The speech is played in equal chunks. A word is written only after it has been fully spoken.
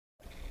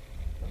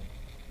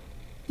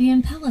The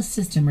Impella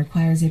system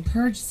requires a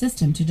Purge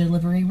system to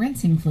deliver a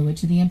rinsing fluid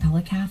to the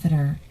Impella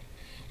catheter.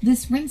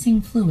 This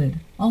rinsing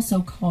fluid,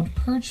 also called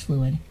Purge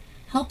fluid,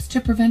 helps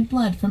to prevent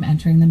blood from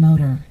entering the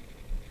motor.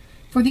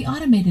 For the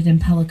automated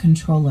Impella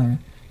controller,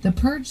 the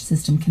Purge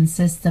system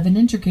consists of an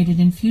integrated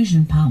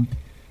infusion pump,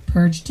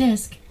 Purge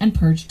disc, and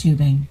Purge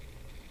tubing.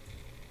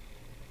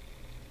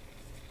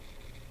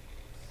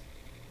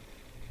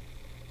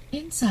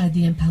 Inside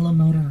the Impella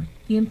motor,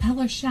 the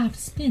impeller shaft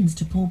spins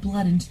to pull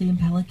blood into the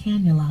Impella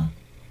cannula.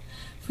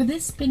 For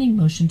this spinning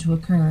motion to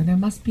occur, there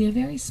must be a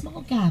very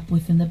small gap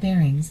within the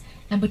bearings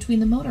and between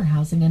the motor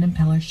housing and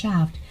impeller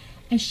shaft,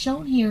 as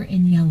shown here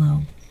in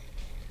yellow.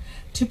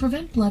 To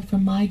prevent blood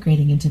from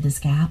migrating into this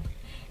gap,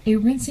 a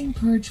rinsing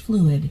Purge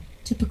fluid,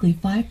 typically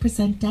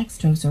 5%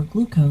 dextrose or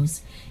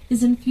glucose,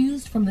 is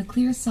infused from the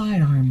clear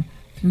sidearm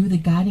through the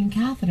guiding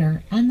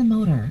catheter and the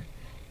motor,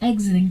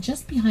 exiting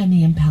just behind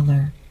the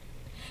impeller.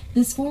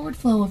 This forward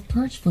flow of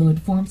Purge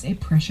fluid forms a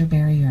pressure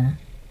barrier.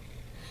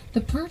 The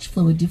Purge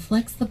fluid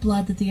deflects the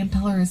blood that the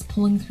impeller is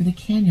pulling through the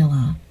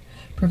cannula,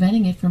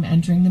 preventing it from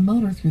entering the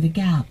motor through the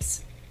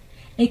gaps.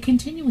 A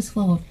continuous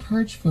flow of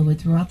Purge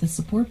fluid throughout the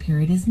support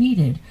period is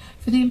needed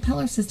for the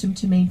impeller system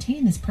to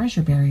maintain this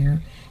pressure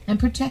barrier and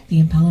protect the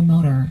impeller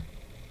motor.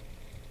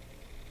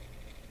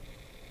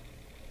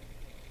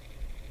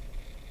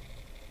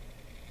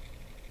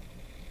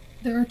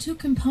 There are two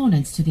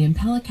components to the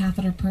Impella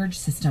catheter Purge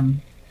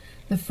system.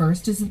 The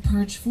first is the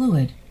Purge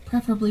fluid,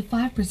 preferably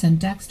 5%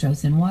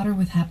 dextrose in water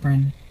with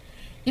heparin.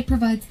 It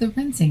provides the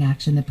rinsing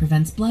action that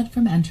prevents blood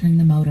from entering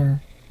the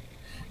motor.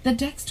 The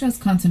dextrose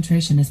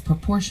concentration is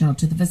proportional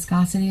to the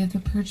viscosity of the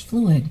Purge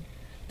fluid.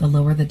 The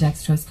lower the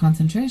dextrose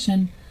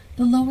concentration,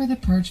 the lower the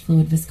Purge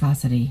fluid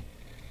viscosity.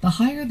 The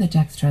higher the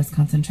dextrose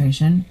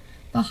concentration,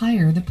 the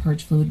higher the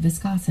Purge fluid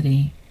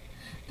viscosity.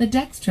 The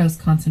dextrose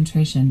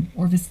concentration,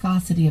 or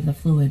viscosity of the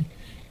fluid,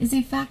 is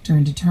a factor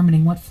in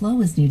determining what flow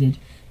is needed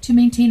to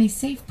maintain a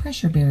safe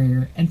pressure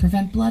barrier and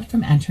prevent blood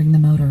from entering the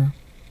motor.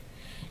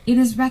 It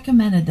is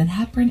recommended that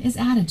heparin is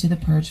added to the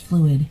Purge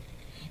fluid.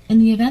 In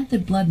the event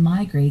that blood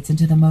migrates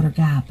into the motor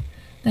gap,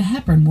 the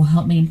heparin will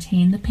help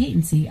maintain the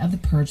patency of the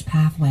Purge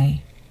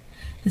pathway.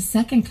 The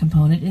second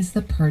component is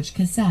the Purge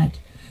cassette,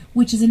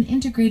 which is an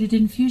integrated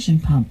infusion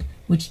pump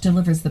which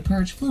delivers the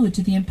Purge fluid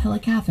to the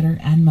Impella catheter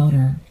and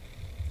motor.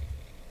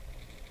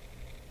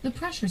 The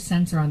pressure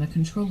sensor on the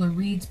controller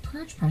reads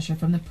Purge pressure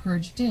from the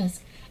Purge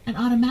disc and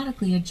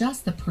automatically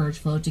adjusts the Purge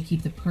flow to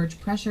keep the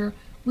Purge pressure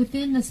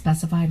within the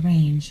specified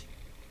range.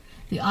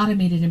 The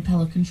automated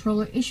Impella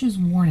controller issues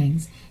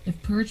warnings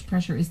if Purge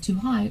pressure is too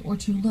high or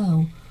too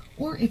low,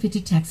 or if it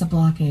detects a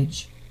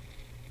blockage.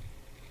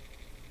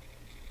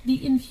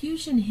 The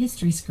infusion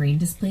history screen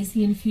displays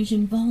the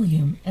infusion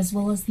volume as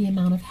well as the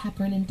amount of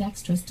heparin and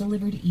dextrose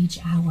delivered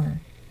each hour.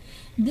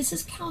 This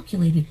is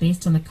calculated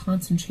based on the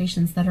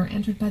concentrations that are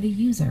entered by the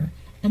user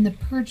and the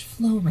Purge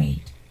flow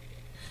rate.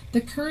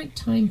 The current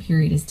time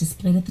period is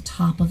displayed at the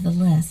top of the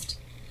list.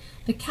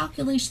 The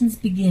calculations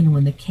begin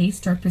when the case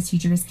start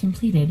procedure is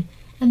completed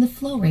and the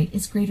flow rate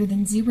is greater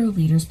than 0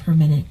 liters per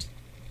minute.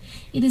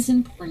 It is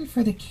important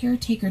for the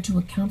caretaker to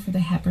account for the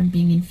heparin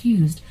being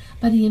infused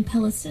by the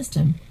Impella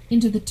system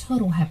into the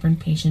total heparin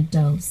patient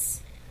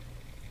dose.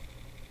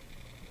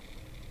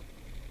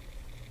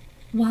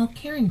 While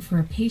caring for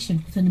a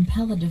patient with an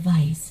Impella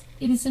device,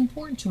 it is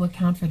important to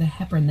account for the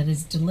heparin that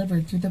is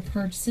delivered through the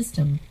Purge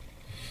system.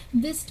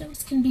 This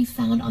dose can be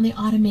found on the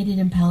automated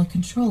Impella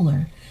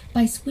controller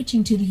by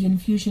switching to the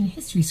infusion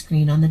history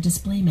screen on the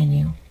display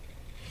menu.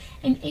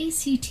 An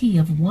ACT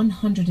of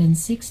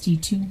 160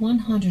 to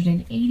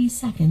 180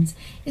 seconds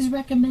is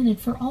recommended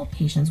for all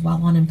patients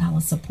while on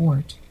Impella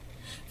support.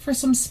 For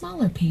some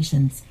smaller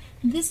patients,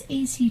 this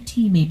ACT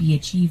may be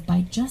achieved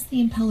by just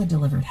the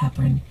Impella-delivered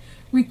heparin,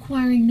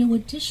 requiring no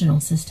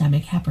additional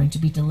systemic heparin to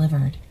be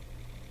delivered.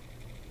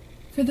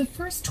 For the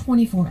first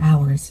 24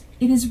 hours,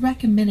 it is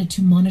recommended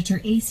to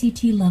monitor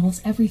ACT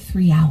levels every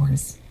 3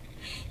 hours.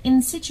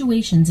 In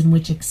situations in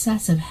which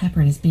excessive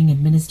heparin is being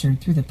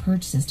administered through the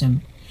Purge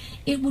system,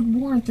 it would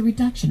warrant the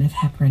reduction of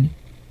heparin.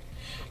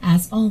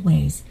 As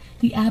always,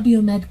 the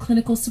Abiomed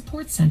Clinical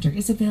Support Center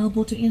is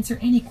available to answer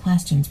any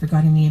questions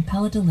regarding the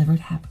Impella-delivered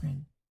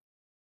heparin.